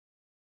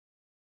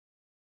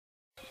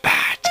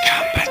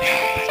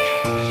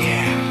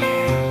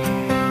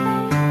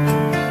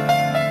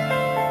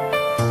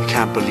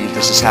can't believe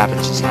this has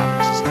happened.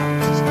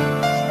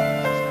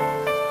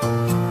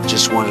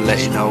 Just want to let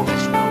you know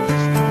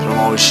that I'm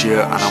always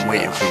here and I'm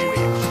waiting for you.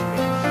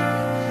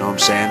 Know what I'm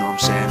saying?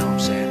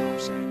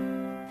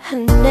 I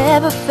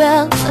never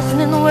felt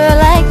nothing in the world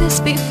like this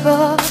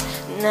before.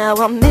 Now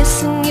I'm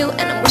missing you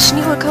and I'm wishing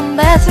you would come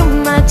back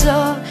through my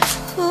door.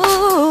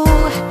 Ooh,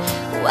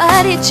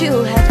 why did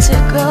you have to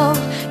go?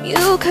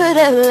 You could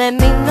have let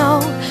me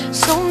know.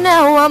 So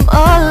now I'm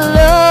all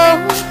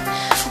alone.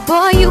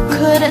 Boy, you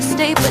could have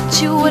stayed,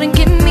 but you wouldn't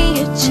give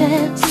me a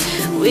chance.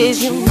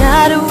 With you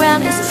not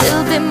around, it's a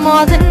little bit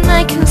more than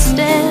I can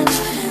stand.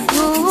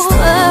 Ooh,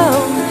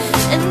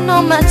 and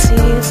all my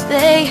tears,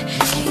 they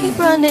keep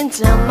running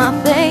down my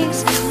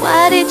face.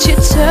 Why did you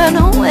turn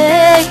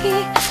away?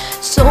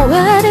 So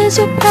why does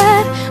your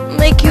pride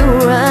make you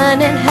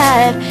run and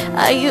hide?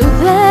 Are you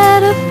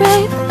that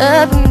afraid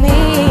of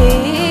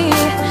me?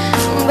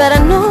 But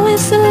I know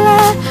it's a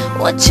lie,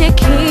 what you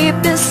keep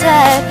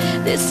inside.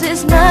 This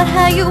is not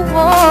how you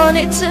want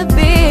it to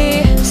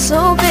be.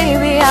 So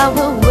baby, I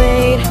will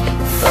wait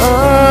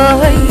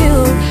for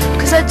you,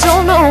 cause I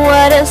don't know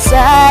what else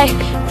I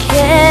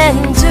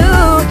can do.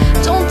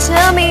 Don't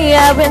tell me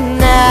I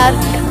ran out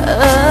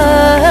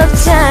of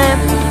time.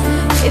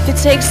 If it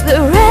takes the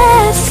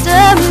rest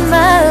of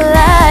my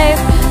life,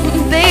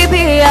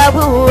 baby, I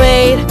will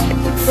wait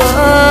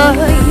for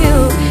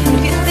you.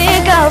 If you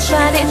think I'll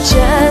find it,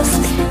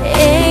 just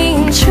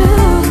ain't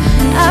true.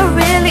 I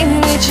really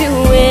need you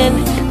in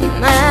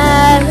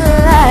my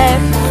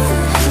life.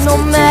 No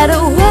matter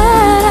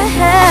what I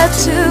have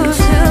to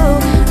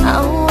do,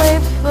 I'll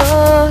wait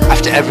for you.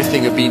 After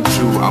everything I've been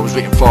through, I was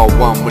waiting for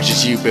one, which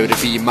is you, baby,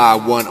 to be my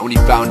one. Only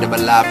found in my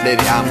life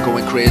lately, I'm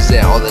going crazy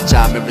all the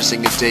time, every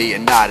single day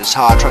and night. It's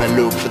hard trying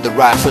to look for the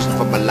right person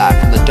for my life.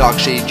 From the dark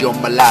shades, you're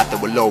my light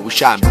that will always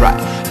shine bright.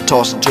 I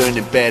toss and turn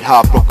in bed,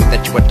 heartbroken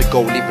that you had to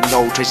go, leaving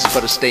no traces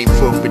but a stain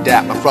footprint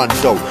at my front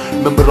door.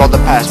 Remember all the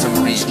past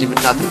memories, leaving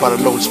nothing but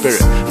a lone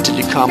spirit. Until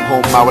you come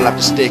home, I will have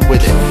to stick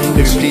with it.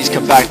 Baby, please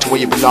come back to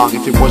where you belong.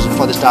 If it wasn't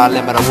for this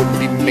dilemma, I wouldn't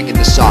be making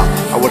this song.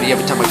 I worry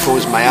every time I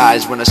close my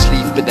eyes when I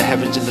sleep with the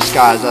heavens in the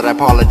skies. That I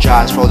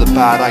apologize for the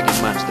bad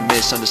arguments, the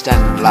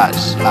misunderstanding,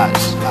 lies.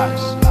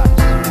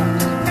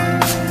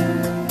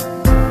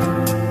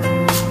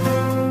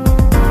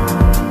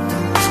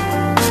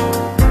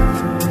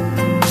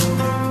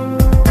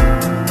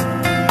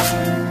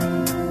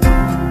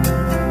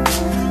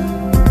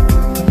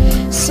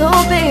 So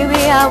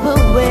baby, I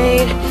will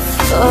wait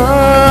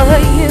for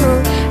you,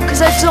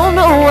 cause I don't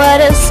know what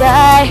else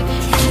I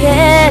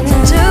can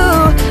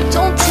do.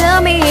 Don't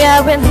tell me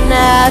I ran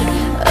out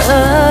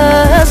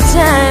of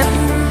time.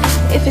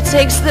 If it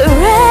takes the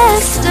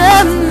rest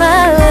of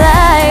my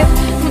life,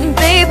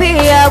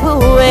 baby, I will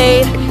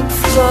wait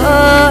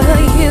for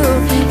you.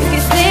 If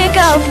you think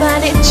I'll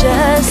find it,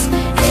 just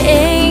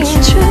ain't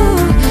true.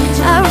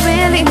 I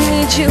really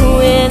need you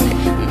in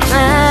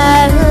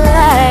my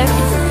life.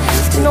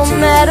 No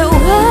matter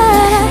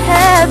what I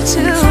have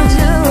to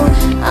do,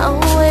 I'll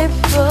wait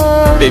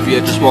for you. Baby, I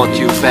just want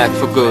you back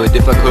for good.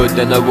 If I could,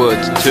 then I would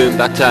turn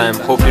back time.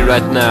 Hopefully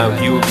right now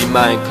you will be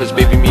mine, cause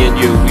baby, me and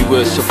you, we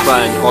were so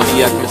fine. All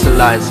the arguments and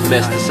lies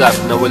messed us up.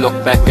 Now we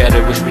look back at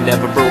it, wish we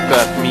never broke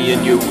up. Me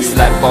and you, we were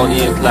like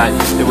Bonnie and Clyde.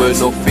 There were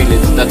no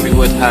feelings that we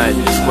would hide.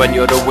 When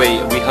you're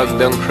away, we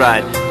hugged and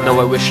cried. Now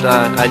I wish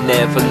that I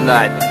never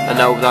lied. And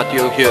now that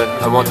you're here,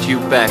 I want you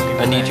back.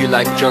 I need you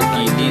like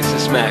junkie needs a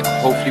smack.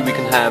 Hopefully we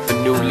can have a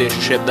new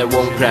relationship that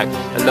won't crack.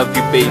 I love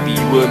you, baby,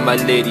 you were my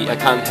lady. I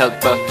can't help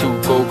but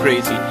to go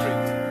crazy.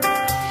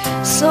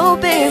 So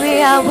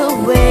baby, I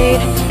will wait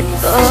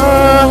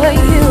for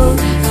you,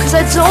 cause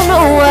I don't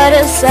know what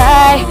else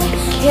I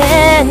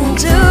can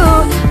do.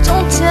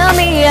 Don't tell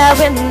me I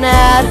ran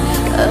out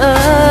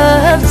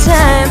of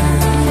time.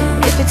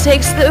 If it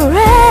takes the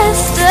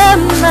rest of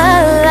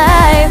my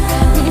life,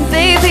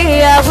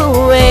 baby, I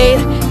will wait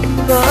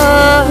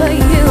for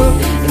you.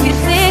 If you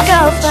think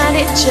I'll find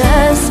it,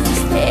 just